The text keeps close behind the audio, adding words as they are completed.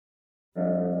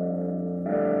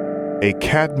A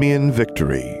Cadmean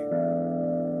Victory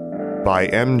by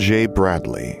M.J.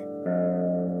 Bradley.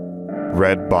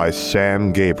 Read by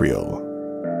Sam Gabriel.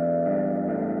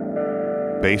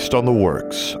 Based on the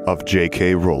works of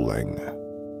J.K. Rowling.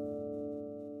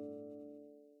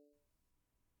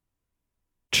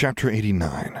 Chapter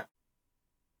 89.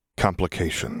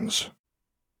 Complications.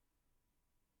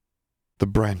 The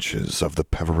branches of the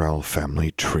Peverell family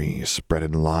tree spread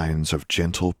in lines of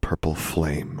gentle purple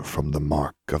flame from the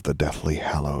mark of the Deathly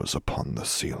Hallows upon the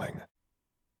ceiling.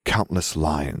 Countless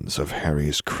lines of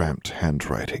Harry's cramped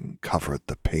handwriting covered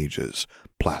the pages,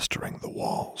 plastering the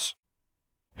walls.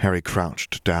 Harry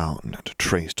crouched down and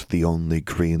traced the only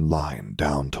green line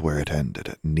down to where it ended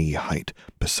at knee-height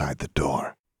beside the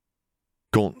door.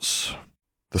 Gaunts,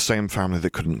 the same family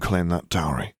that couldn't claim that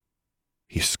dowry.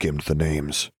 He skimmed the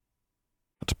names.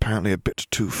 But apparently a bit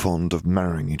too fond of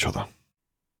marrying each other.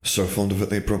 So fond of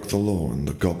it they broke the law and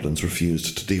the goblins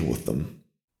refused to deal with them.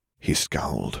 He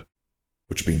scowled.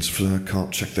 Which means Fleur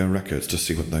can't check their records to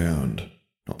see what they owned.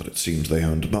 Not that it seems they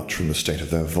owned much from the state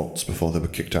of their vaults before they were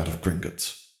kicked out of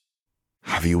Gringotts.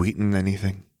 Have you eaten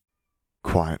anything?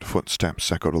 Quiet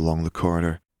footsteps echoed along the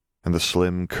corridor, and the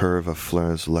slim curve of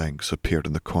Fleur's legs appeared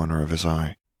in the corner of his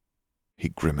eye. He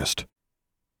grimaced.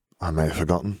 I may have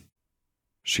forgotten.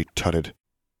 She tutted.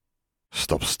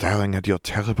 Stop staring at your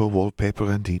terrible wallpaper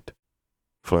and eat.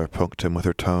 Fleur poked him with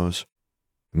her toes.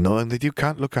 Knowing that you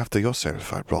can't look after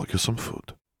yourself, I brought you some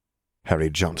food. Harry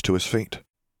jumped to his feet.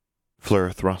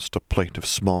 Fleur thrust a plate of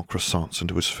small croissants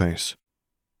into his face.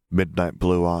 Midnight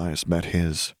blue eyes met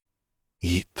his.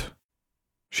 Eat.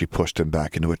 She pushed him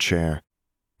back into a chair,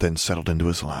 then settled into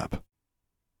his lap.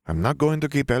 I'm not going to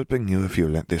keep helping you if you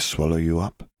let this swallow you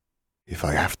up. If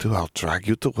I have to, I'll drag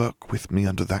you to work with me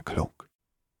under that cloak.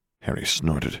 Harry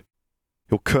snorted.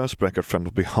 Your cursebreaker friend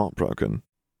will be heartbroken.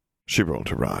 She rolled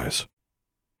her eyes.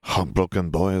 Heartbroken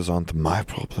boys aren't my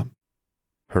problem.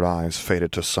 Her eyes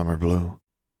faded to summer blue.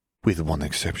 With one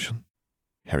exception.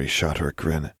 Harry shot her a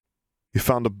grin. You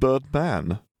found a bird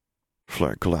man?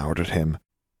 Fleur glowered at him.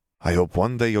 I hope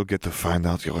one day you'll get to find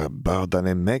out you're a bird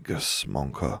animagus,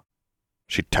 Monka.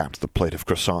 She tapped the plate of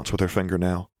croissants with her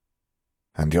fingernail.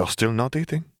 And you're still not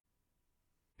eating?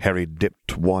 Harry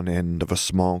dipped one end of a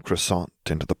small croissant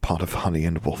into the pot of honey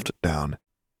and wolfed it down.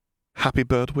 Happy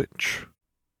bird witch.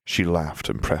 She laughed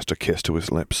and pressed a kiss to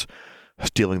his lips,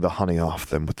 stealing the honey off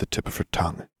them with the tip of her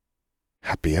tongue.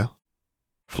 Happier?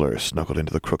 Fleur snuggled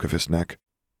into the crook of his neck.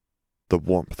 The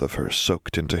warmth of her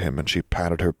soaked into him, and she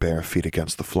patted her bare feet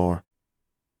against the floor.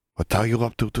 What are you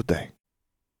up to today?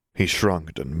 He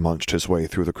shrugged and munched his way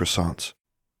through the croissants.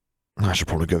 I should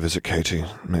probably go visit Katie,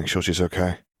 make sure she's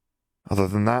okay. Other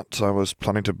than that, I was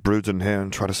planning to brood in here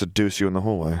and try to seduce you in the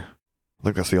hallway. I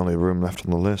think that's the only room left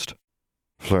on the list.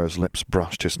 Fleur's lips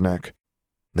brushed his neck.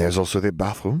 There's also the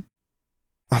bathroom.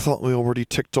 I thought we already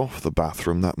ticked off the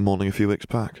bathroom that morning a few weeks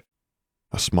back.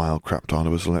 A smile crept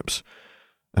onto his lips,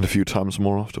 and a few times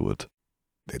more afterward.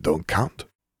 They don't count.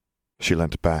 She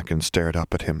leant back and stared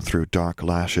up at him through dark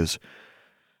lashes.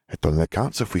 It only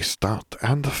counts if we start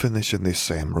and finish in the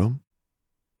same room.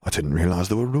 I didn't realize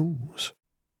there were rules.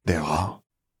 There are.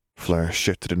 Fleur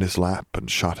shifted in his lap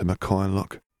and shot him a coy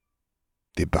look.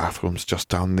 The bathroom's just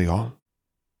down the hall.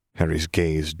 Harry's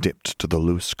gaze dipped to the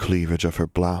loose cleavage of her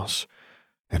blouse,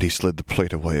 and he slid the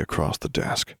plate away across the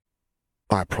desk.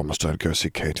 I promised I'd go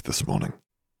see Katie this morning.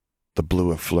 The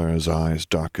blue of Fleur's eyes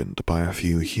darkened by a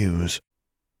few hues.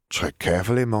 Tread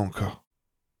carefully, Monka.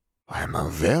 I am a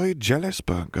very jealous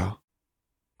burger.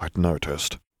 I'd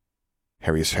noticed.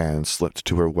 Harry's hand slipped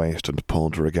to her waist and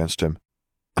pulled her against him.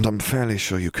 And I'm fairly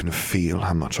sure you can feel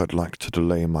how much I'd like to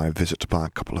delay my visit by a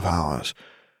couple of hours.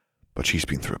 But she's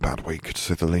been through a bad week, to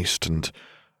say the least, and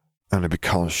only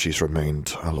because she's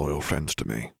remained a loyal friend to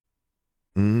me.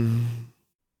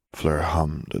 Fleur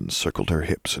hummed and circled her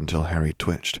hips until Harry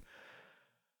twitched.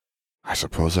 I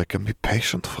suppose I can be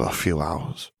patient for a few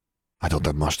hours. I don't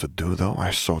have much to do, though.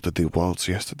 I sorted the walls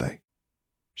yesterday.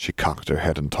 She cocked her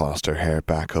head and tossed her hair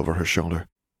back over her shoulder.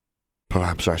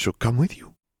 Perhaps I should come with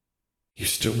you. You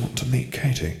still want to meet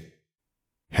Katie?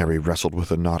 Harry wrestled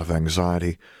with a knot of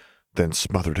anxiety, then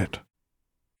smothered it.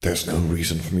 There's no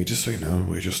reason for me to say no,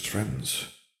 we're just friends.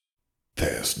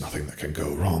 There's nothing that can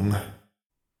go wrong.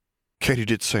 Katie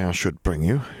did say I should bring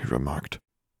you, he remarked.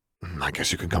 I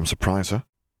guess you can come surprise her.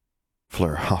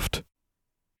 Fleur huffed.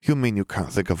 You mean you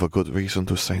can't think of a good reason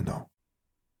to say no?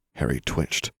 Harry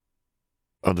twitched.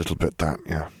 A little bit that,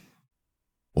 yeah.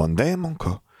 One day,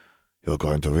 Monka, you're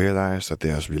going to realize that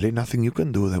there's really nothing you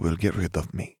can do that will get rid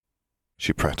of me.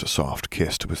 She pressed a soft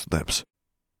kiss to his lips.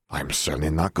 I'm certainly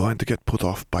not going to get put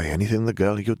off by anything the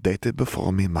girl you dated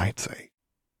before me might say.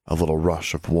 A little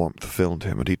rush of warmth filled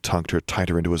him, and he tugged her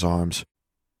tighter into his arms.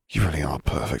 You really are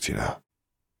perfect, you know.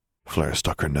 Fleur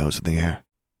stuck her nose in the air.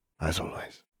 As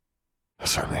always. I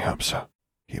certainly hope so,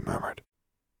 he murmured.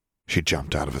 She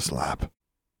jumped out of his lap.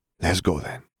 Let's go,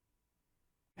 then.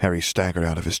 Harry staggered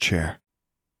out of his chair.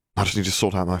 I just need to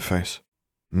sort out my face.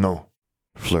 No.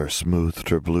 Fleur smoothed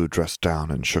her blue dress down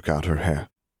and shook out her hair.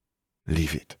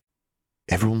 Leave it.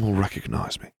 Everyone will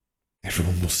recognize me.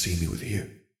 Everyone will see me with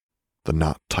you. The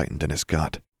knot tightened in his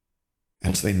gut.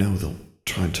 Once they know, they'll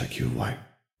try and take you away.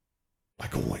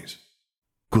 Like always.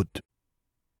 Good.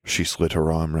 She slid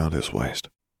her arm round his waist.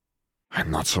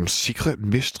 I'm not some secret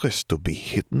mistress to be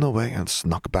hidden away and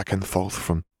snuck back and forth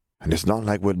from, and it's not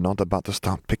like we're not about to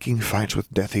start picking fights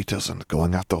with Death Eaters and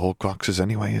going after Horcruxes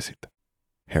anyway, is it?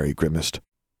 Harry grimaced.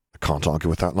 I can't argue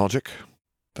with that logic.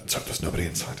 Let's hope there's nobody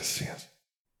inside to see us.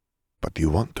 But do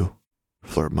you want to?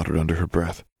 Fleur muttered under her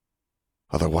breath.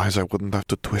 Otherwise I wouldn't have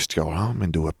to twist your arm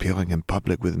into appearing in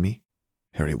public with me.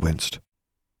 Harry winced.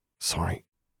 Sorry.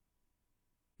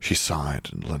 She sighed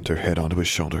and leant her head onto his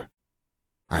shoulder.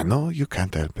 I know you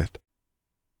can't help it.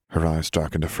 Her eyes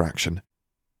darkened a fraction.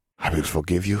 I will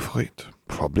forgive you for it,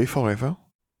 probably forever,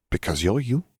 because you're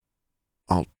you.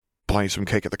 I'll buy you some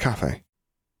cake at the cafe.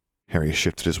 Harry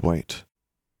shifted his weight.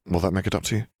 Will that make it up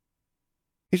to you?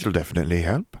 It'll definitely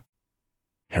help.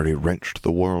 Harry wrenched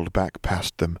the world back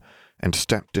past them and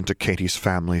stepped into Katie's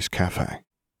family's cafe.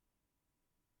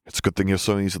 It's a good thing you're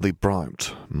so easily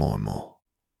bribed, more and more.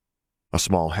 A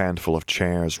small handful of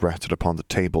chairs rested upon the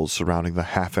tables surrounding the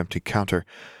half-empty counter,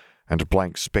 and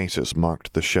blank spaces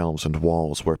marked the shelves and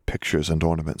walls where pictures and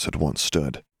ornaments had once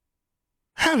stood.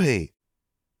 Harry!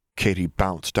 Katie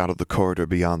bounced out of the corridor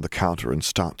beyond the counter and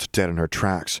stopped dead in her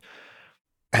tracks.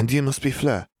 And you must be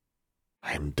Fleur.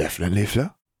 I'm definitely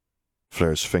Fleur.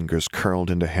 Fleur's fingers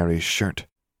curled into Harry's shirt.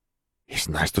 It's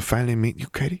nice to finally meet you,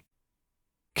 Katie.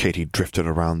 Katie drifted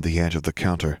around the edge of the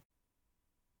counter.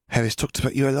 Harry's talked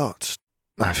about you a lot.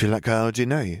 I feel like I already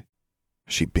know you.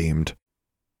 She beamed.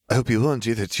 I hope he warned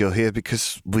you that you're here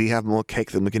because we have more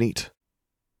cake than we can eat.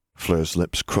 Fleur's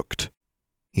lips crooked.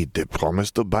 He did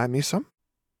promise to buy me some?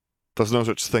 There's no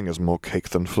such thing as more cake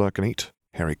than Fleur can eat,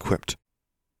 Harry quipped.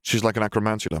 She's like an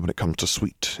acromantula when it comes to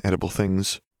sweet, edible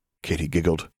things. Katie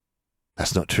giggled.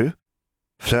 That's not true.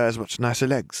 Fleur has much nicer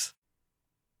legs.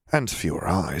 And fewer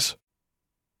eyes.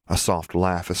 A soft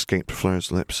laugh escaped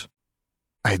Fleur's lips.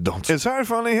 I don't... Is Harry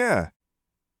finally here?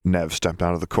 Nev stepped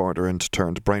out of the corridor and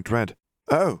turned bright red.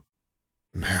 Oh.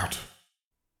 Merde.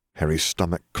 Harry's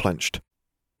stomach clenched.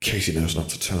 Katie knows not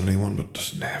to tell anyone,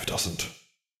 but Nev doesn't.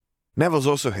 Neville's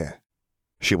also here.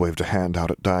 She waved a hand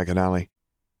out at Diagon Alley.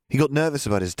 He got nervous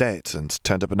about his date and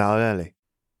turned up an hour early.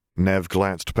 Nev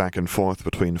glanced back and forth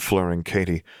between Fleur and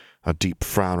Katie, a deep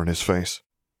frown on his face.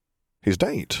 His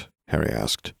date? Harry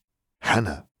asked.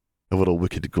 Hannah. A little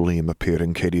wicked gleam appeared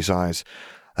in Katie's eyes.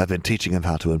 I've been teaching him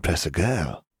how to impress a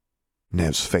girl.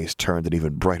 Nev's face turned an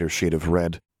even brighter shade of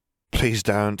red. Please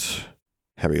don't.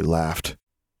 Harry laughed.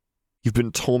 You've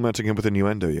been tormenting him with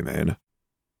innuendo, you mean?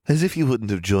 As if you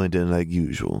wouldn't have joined in like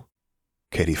usual.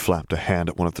 Katie flapped a hand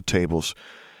at one of the tables.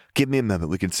 Give me a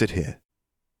moment, we can sit here.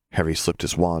 Harry slipped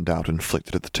his wand out and flicked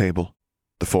it at the table.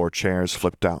 The 4 chairs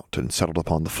flipped out and settled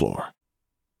upon the floor.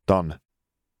 Done.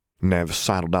 Nev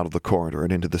sidled out of the corridor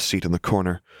and into the seat in the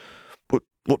corner.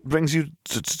 What brings you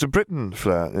to Britain,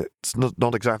 Fleur? It's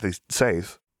not exactly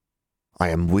safe. I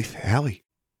am with Harry.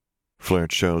 Fleur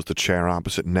chose the chair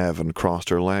opposite Nev and crossed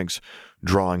her legs,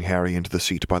 drawing Harry into the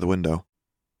seat by the window.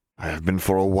 I have been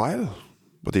for a while,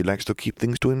 but he likes to keep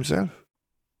things to himself.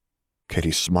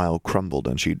 Katie's smile crumbled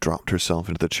and she dropped herself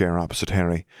into the chair opposite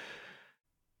Harry.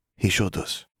 He sure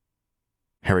does.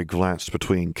 Harry glanced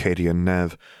between Katie and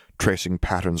Nev, tracing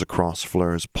patterns across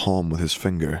Fleur's palm with his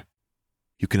finger.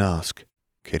 You can ask,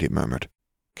 Katie murmured,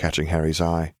 catching Harry's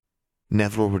eye.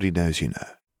 Nev already knows you know.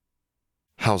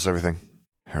 How's everything?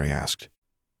 Harry asked.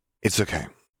 It's okay.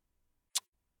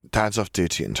 Dad's off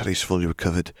duty until he's fully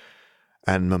recovered,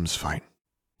 and Mum's fine.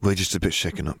 We're just a bit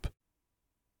shaken up.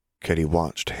 Katie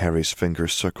watched Harry's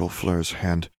fingers circle Fleur's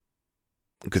hand.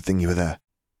 Good thing you were there.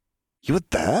 You were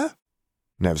there?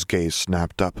 Nev's gaze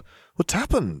snapped up. What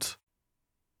happened?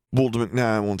 Walter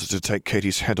McNair wanted to take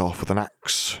Katie's head off with an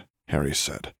axe, Harry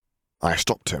said. I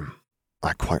stopped him.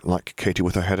 I quite like Katie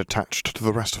with her head attached to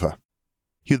the rest of her.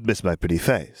 You'd miss my pretty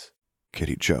face,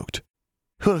 Katie joked.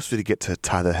 Who else would you get to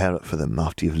tie their hair up for them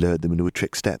after you've lured them into a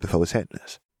trick step if I was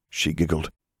headless? She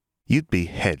giggled. You'd be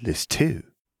headless too.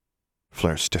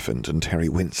 Fleur stiffened and Harry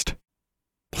winced.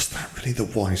 Was that really the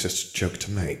wisest joke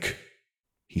to make?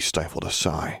 He stifled a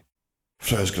sigh.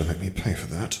 Fleur's going to make me pay for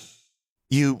that.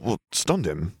 You stunned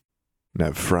him?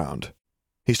 Nev frowned.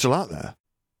 He's still out there?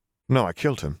 No, I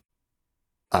killed him.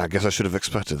 I guess I should have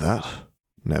expected that.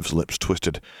 Nev's lips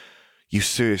twisted. You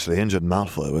seriously injured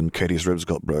Malfoy when Katie's ribs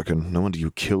got broken. No wonder you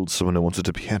killed someone who wanted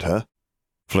to behead her.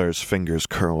 Fleur's fingers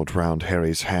curled round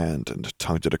Harry's hand and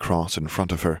tugged it across in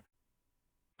front of her.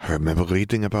 I remember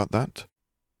reading about that.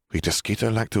 Rita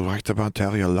Skeeter liked to write about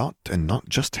Harry a lot, and not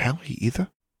just Harry either.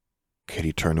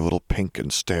 Katie turned a little pink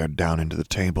and stared down into the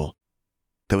table.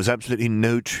 There was absolutely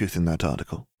no truth in that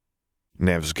article.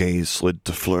 Nev's gaze slid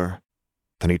to Fleur.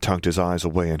 Then he tugged his eyes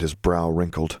away and his brow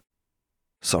wrinkled.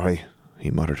 Sorry, he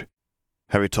muttered.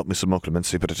 Harry taught me some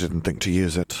occlumency, but I didn't think to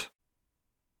use it.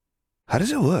 How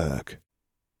does it work?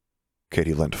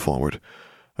 Katie leant forward,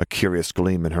 a curious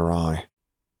gleam in her eye.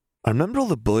 I remember all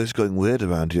the boys going weird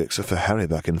around you except for Harry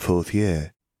back in 4th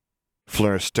year.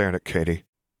 Fleur stared at Katie,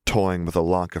 toying with a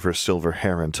lock of her silver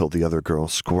hair until the other girl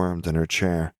squirmed in her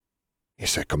chair.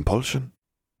 Is it compulsion?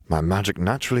 My magic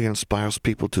naturally inspires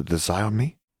people to desire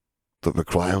me. That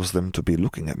requires them to be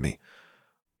looking at me.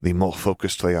 The more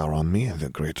focused they are on me, the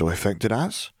greater effect it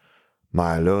has.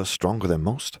 My allure is stronger than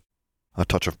most. A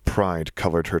touch of pride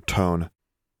colored her tone.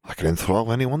 I can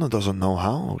enthrall anyone who doesn't know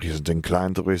how, or isn't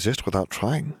inclined to resist without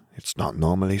trying. It's not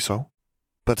normally so.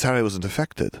 But Harry wasn't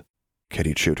affected.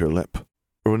 Katie chewed her lip.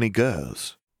 Or any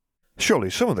girls? Surely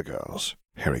some of the girls,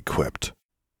 Harry quipped.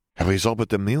 Harry's all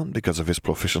but immune because of his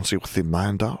proficiency with the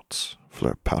mind arts,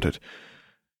 Fleur pouted.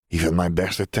 Even my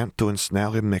best attempt to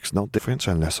ensnare him makes no difference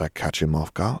unless I catch him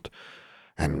off guard.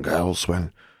 And girls, well,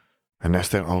 unless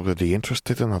they're already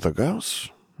interested in other girls,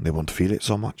 they won't feel it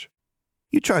so much.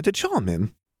 You tried to charm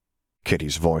him?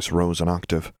 Kitty's voice rose an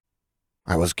octave.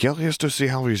 I was curious to see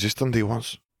how resistant he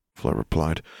was, Fleur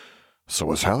replied. So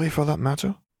was Harry, for that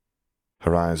matter.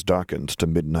 Her eyes darkened to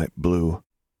midnight blue.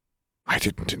 I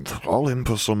didn't enthrall him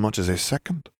for so much as a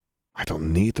second. I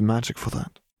don't need the magic for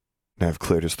that. Nev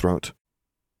cleared his throat.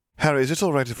 Harry, is it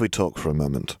all right if we talk for a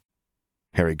moment?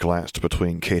 Harry glanced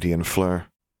between Katie and Fleur.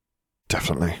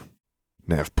 Definitely.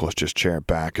 Nev pushed his chair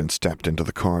back and stepped into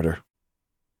the corridor.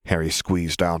 Harry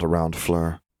squeezed out around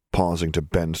Fleur, pausing to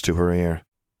bend to her ear.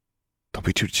 Don't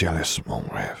be too jealous, mon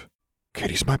rêve.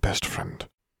 Katie's my best friend.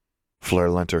 Fleur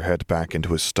leant her head back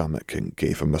into his stomach and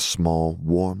gave him a small,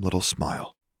 warm little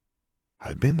smile.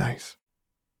 I'll be nice.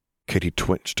 Katie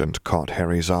twitched and caught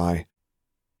Harry's eye.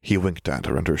 He winked at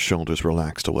her and her shoulders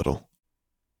relaxed a little.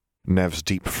 Nev's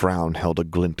deep frown held a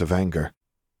glint of anger.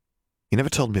 You never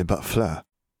told me about Fleur.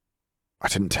 I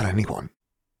didn't tell anyone.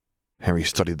 Harry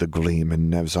studied the gleam in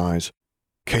Nev's eyes.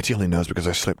 Katie only knows because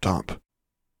I slipped up.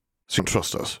 So you can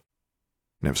trust us.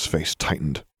 Nev's face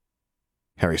tightened.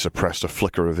 Harry suppressed a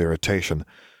flicker of irritation.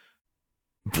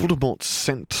 Voldemort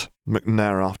sent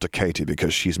McNair after Katie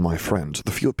because she's my friend.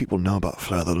 The fewer people know about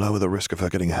Fleur, the lower the risk of her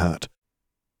getting hurt.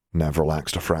 Nev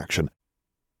relaxed a fraction.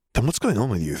 Then what's going on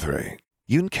with you three?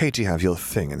 You and Katie have your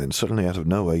thing, and then suddenly out of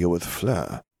nowhere you're with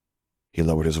Fleur. He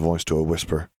lowered his voice to a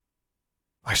whisper.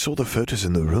 I saw the photos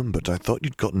in the room, but I thought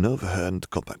you'd gotten over her and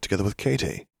got back together with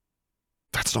Katie.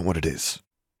 That's not what it is.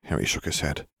 Harry shook his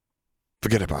head.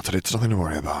 Forget about it, it's nothing to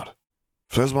worry about.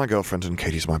 Fleur's my girlfriend and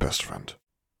Katie's my best friend.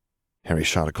 Harry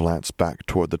shot a glance back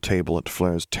toward the table at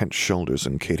Fleur's tense shoulders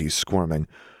and Katie's squirming.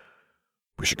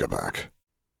 We should go back.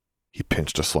 He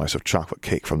pinched a slice of chocolate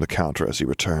cake from the counter as he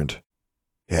returned.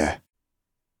 Yeah.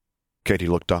 Katie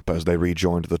looked up as they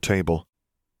rejoined the table.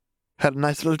 Had a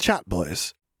nice little chat,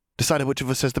 boys. Decided which of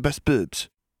us has the best boobs.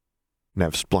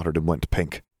 Nev spluttered and went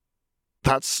pink.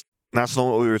 That's not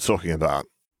what we were talking about.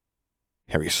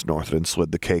 Harry snorted and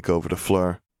slid the cake over to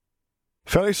Fleur.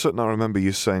 Fairly certain I remember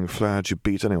you saying Fleur had you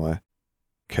beat anyway.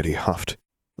 Katie huffed.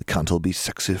 We can't all be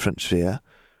sexy French here.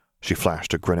 She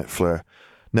flashed a grin at Fleur.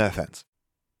 No offense.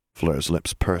 Fleur's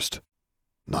lips pursed.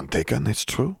 None taken, it's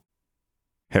true.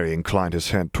 Harry inclined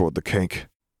his head toward the cake.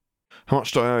 How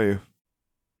much do I owe you?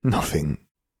 Nothing.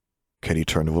 Katie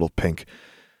turned a little pink.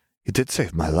 You did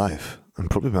save my life, and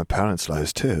probably my parents'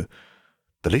 lives too.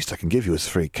 The least I can give you is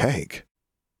free cake.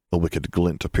 A wicked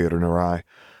glint appeared in her eye.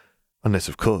 Unless,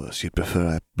 of course, you'd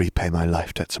prefer I repay my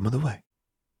life debt some other way.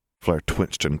 Fleur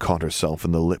twitched and caught herself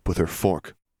in the lip with her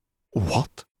fork.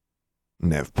 What?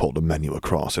 Nev pulled a menu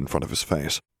across in front of his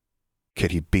face.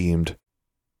 Katie beamed.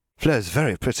 Fleur's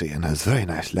very pretty and has very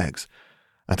nice legs.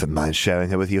 I don't mind sharing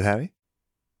her with you, Harry.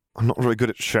 I'm not very good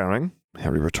at sharing,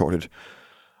 Harry retorted.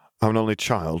 I'm an only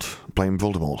child. Blame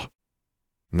Voldemort.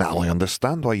 Now I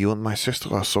understand why you and my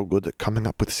sister are so good at coming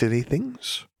up with silly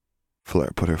things. Fleur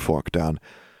put her fork down.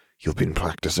 You've been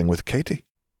practicing with Katie.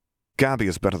 Gabby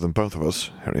is better than both of us,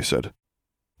 Harry said.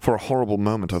 For a horrible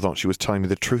moment I thought she was telling me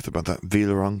the truth about that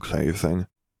Vila Enclave thing.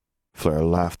 Fleur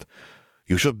laughed.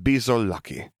 You should be so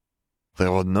lucky.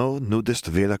 There are no nudist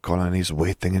villa colonies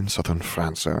waiting in southern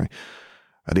France, Harry.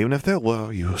 And even if there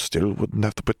were, you still wouldn't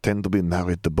have to pretend to be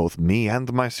married to both me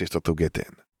and my sister to get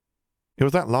in. It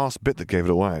was that last bit that gave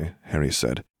it away, Harry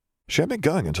said. She had me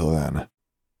going until then.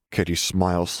 Katie's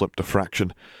smile slipped a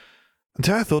fraction.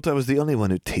 Until I thought I was the only one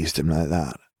who teased him like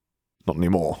that. Not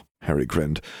anymore, Harry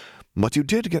grinned. But you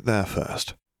did get there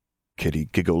first. Katie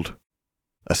giggled.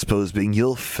 I suppose being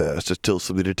your first is still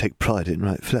something to take pride in,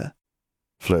 right, Fleur?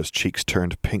 Fleur's cheeks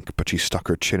turned pink, but she stuck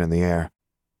her chin in the air.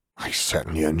 I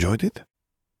certainly enjoyed it.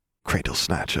 Cradle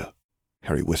snatcher,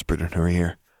 Harry whispered in her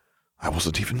ear. I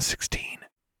wasn't even 16.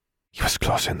 He was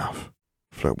close enough,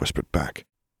 Fleur whispered back.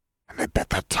 And I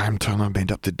bet that time turner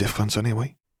made up the difference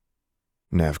anyway.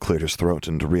 Nev cleared his throat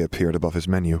and reappeared above his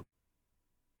menu.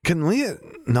 Can we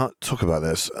not talk about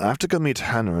this? I have to go meet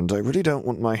Hannah, and I really don't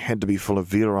want my head to be full of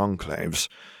Veer enclaves.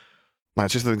 I'd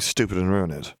say something stupid and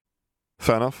ruin it.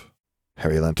 Fair enough.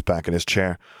 Harry leant back in his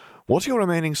chair. What are your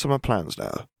remaining summer plans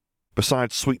now?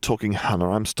 Besides sweet-talking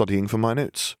Hannah, I'm studying for my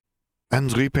notes.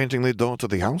 And repainting the door to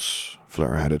the house,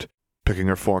 Fleur added, picking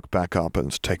her fork back up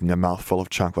and taking a mouthful of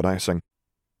chocolate icing.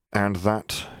 And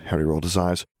that, Harry rolled his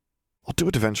eyes. I'll do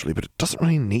it eventually, but it doesn't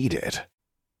really need it.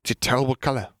 It's a terrible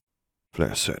colour,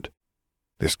 Fleur said.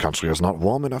 This country is not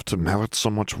warm enough to merit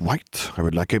so much white. I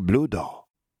would like a blue door.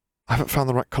 I haven't found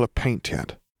the right colour paint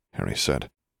yet, Harry said.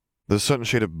 There's a certain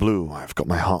shade of blue I've got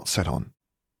my heart set on.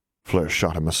 Fleur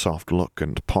shot him a soft look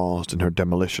and paused in her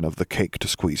demolition of the cake to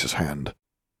squeeze his hand.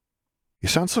 You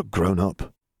sound so grown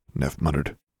up, Nev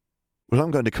muttered. Well,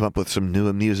 I'm going to come up with some new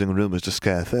amusing rumours to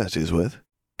scare Thursdays with,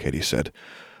 Katie said.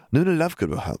 Nuna Lovegood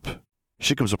will help.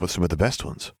 She comes up with some of the best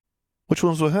ones. Which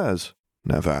ones were hers?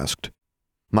 Nev asked.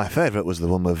 My favourite was the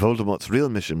one where Voldemort's real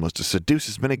mission was to seduce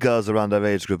as many girls around our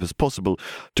age group as possible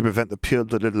to prevent the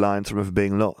pure-blooded lines from ever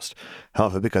being lost.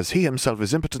 However, because he himself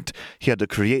is impotent, he had to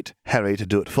create Harry to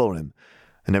do it for him.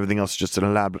 And everything else is just an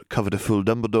elaborate cover to fool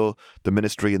Dumbledore, the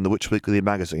Ministry, and the Witch Weekly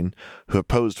magazine, who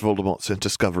opposed Voldemort since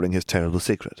discovering his terrible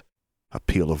secret. A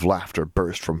peal of laughter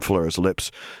burst from Fleur's lips.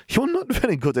 You're not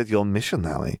very good at your mission,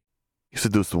 Harry. You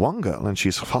seduced one girl, and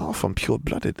she's far from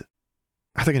pure-blooded.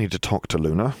 I think I need to talk to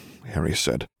Luna, Harry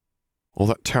said. All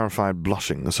that terrified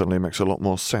blushing suddenly makes a lot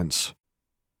more sense.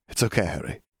 It's okay,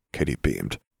 Harry, Katie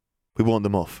beamed. We warned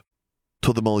them off.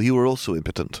 Told them all you were also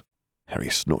impotent. Harry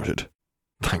snorted.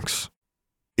 Thanks.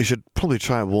 You should probably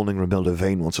try warning Romilda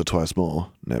Vane once or twice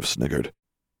more, Nev sniggered.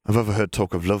 I've overheard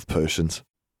talk of love potions.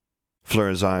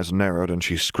 Fleur's eyes narrowed and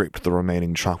she scraped the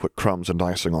remaining chocolate crumbs and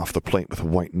icing off the plate with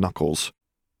white knuckles.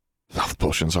 Love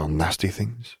potions are nasty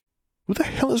things. Who the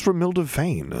hell is Romilda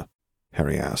Vane?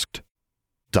 Harry asked.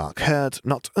 Dark-haired,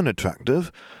 not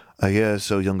unattractive, a year or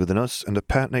so younger than us, and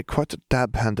apparently quite a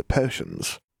dab hand at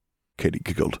potions. Katie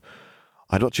giggled.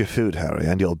 I'd watch your food, Harry,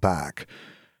 and your back.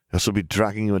 I shall be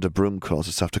dragging you into broom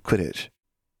closets after Quidditch.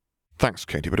 Thanks,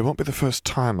 Katie, but it won't be the first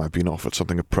time I've been offered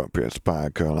something appropriate by a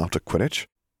girl after Quidditch.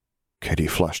 Katie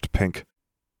flushed pink.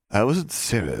 I wasn't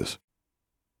serious.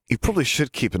 You probably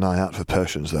should keep an eye out for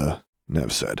potions, though,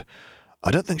 Nev said. I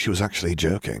don't think she was actually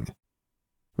joking.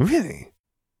 Really?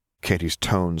 Katie's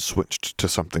tone switched to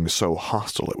something so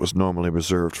hostile it was normally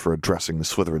reserved for addressing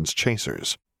Slytherin's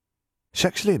chasers. She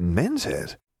actually meant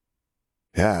it.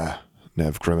 Yeah,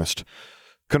 Nev grimaced.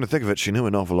 Come to think of it, she knew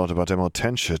an awful lot about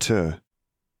Hortensia, too.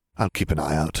 I'll keep an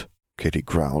eye out, Katie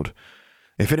growled.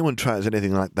 If anyone tries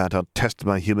anything like that, I'll test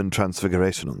my human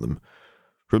transfiguration on them.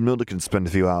 Romilda can spend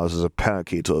a few hours as a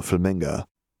parakeet or a flamingo.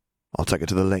 I'll take her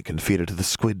to the lake and feed her to the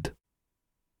squid.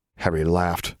 Harry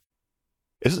laughed.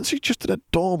 Isn't she just an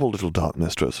adorable little dark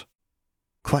mistress?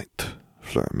 Quite,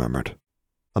 Fleur murmured.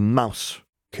 A mouse,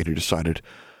 Katie decided.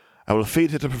 I will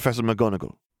feed her to Professor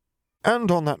McGonagall.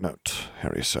 And on that note,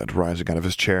 Harry said, rising out of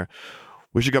his chair,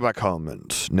 we should go back home,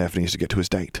 and Nev needs to get to his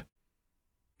date.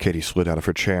 Katie slid out of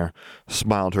her chair,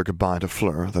 smiled her goodbye to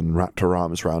Fleur, then wrapped her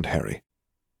arms round Harry.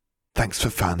 Thanks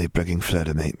for finally bringing Fleur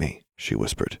to meet me, she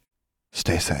whispered.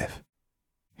 Stay safe.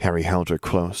 Harry held her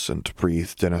close and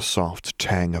breathed in a soft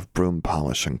tang of broom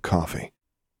polish and coffee.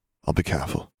 I'll be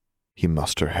careful. He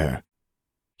mussed her hair.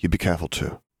 You be careful,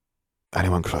 too.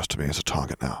 Anyone close to me is a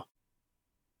target now.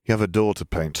 You have a door to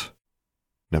paint,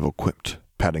 Neville quipped,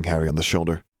 patting Harry on the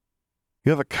shoulder.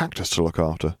 You have a cactus to look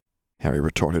after, Harry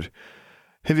retorted.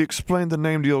 Have you explained the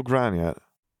name to your gran yet?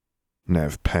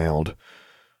 Nev paled.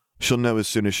 She'll know as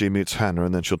soon as she meets Hannah,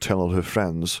 and then she'll tell all her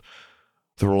friends.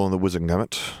 They're all on the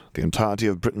Wizengamot. The entirety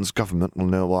of Britain's government will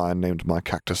know why I named my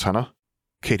cactus Hannah.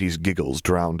 Katie's giggles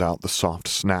drowned out the soft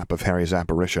snap of Harry's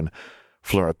apparition.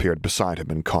 Fleur appeared beside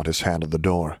him and caught his hand at the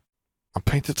door. I'll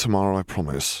paint it tomorrow, I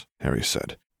promise, Harry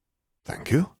said. Thank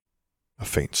you. A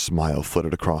faint smile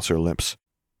flitted across her lips.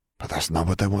 But that's not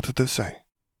what they wanted to say.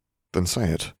 Then say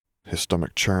it. His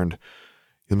stomach churned.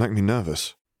 You'll make me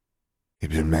nervous.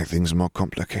 It will make things more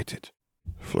complicated,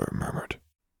 Fleur murmured.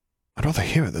 I'd rather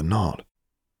hear it than not.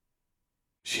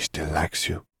 She still likes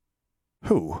you.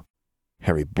 Who?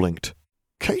 Harry blinked.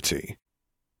 Katie?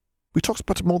 We talked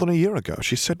about it more than a year ago.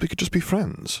 She said we could just be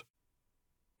friends.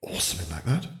 Or something like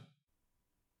that.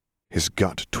 His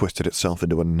gut twisted itself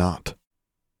into a knot.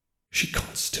 She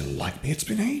can't still like me. It's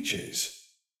been ages.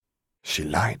 She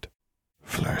lied,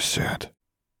 Fleur said.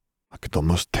 I could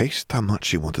almost taste how much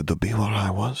she wanted to be where I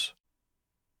was.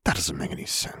 That doesn't make any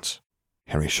sense.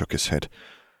 Harry shook his head.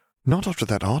 Not after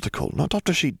that article. Not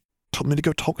after she told me to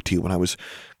go talk to you when I was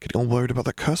getting all worried about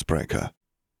the curse breaker.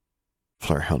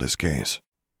 Fleur held his gaze.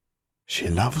 She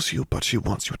loves you, but she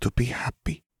wants you to be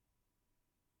happy.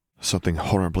 Something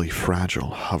horribly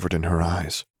fragile hovered in her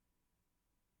eyes.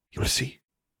 You'll see.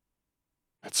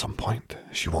 At some point,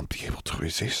 she won't be able to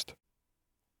resist.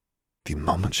 The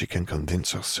moment she can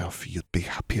convince herself you'd be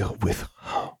happier with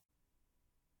her.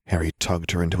 Harry tugged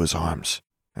her into his arms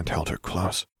and held her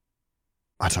close.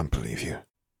 I don't believe you.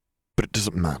 But it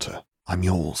doesn't matter. I'm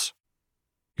yours.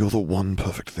 You're the one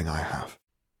perfect thing I have.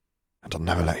 And I'll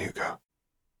never let you go.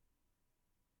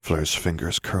 Fleur's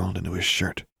fingers curled into his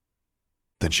shirt.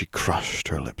 Then she crushed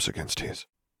her lips against his.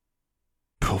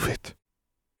 Prove it,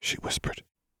 she whispered.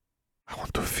 I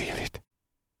want to feel it.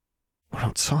 We're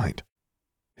outside.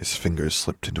 His fingers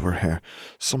slipped into her hair.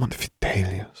 Someone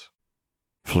Fidelia's.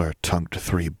 Fleur tugged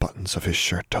 3 buttons of his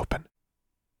shirt open.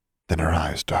 Then her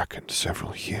eyes darkened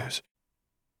several hues,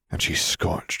 and she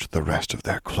scorched the rest of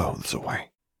their clothes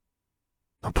away.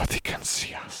 Nobody can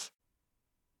see us.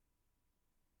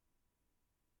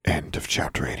 End of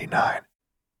chapter 89.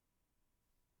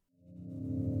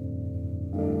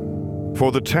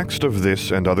 For the text of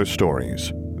this and other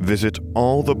stories, visit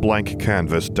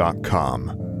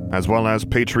alltheblankcanvas.com, as well as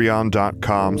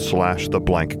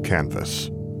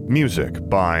patreon.com/theblankcanvas. Music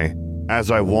by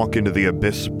As I Walk Into the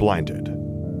Abyss Blinded.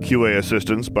 QA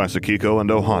assistance by Sakiko and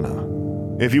Ohana.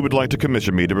 If you would like to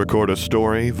commission me to record a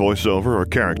story, voiceover, or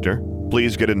character,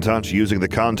 please get in touch using the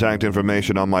contact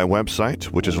information on my website,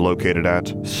 which is located at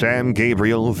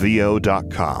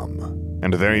samgabrielvo.com.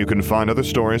 And there you can find other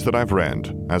stories that I've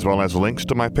read, as well as links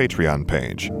to my Patreon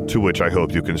page, to which I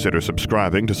hope you consider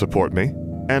subscribing to support me,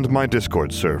 and my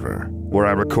Discord server, where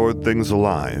I record things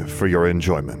live for your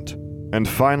enjoyment. And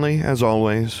finally, as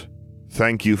always,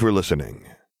 thank you for listening.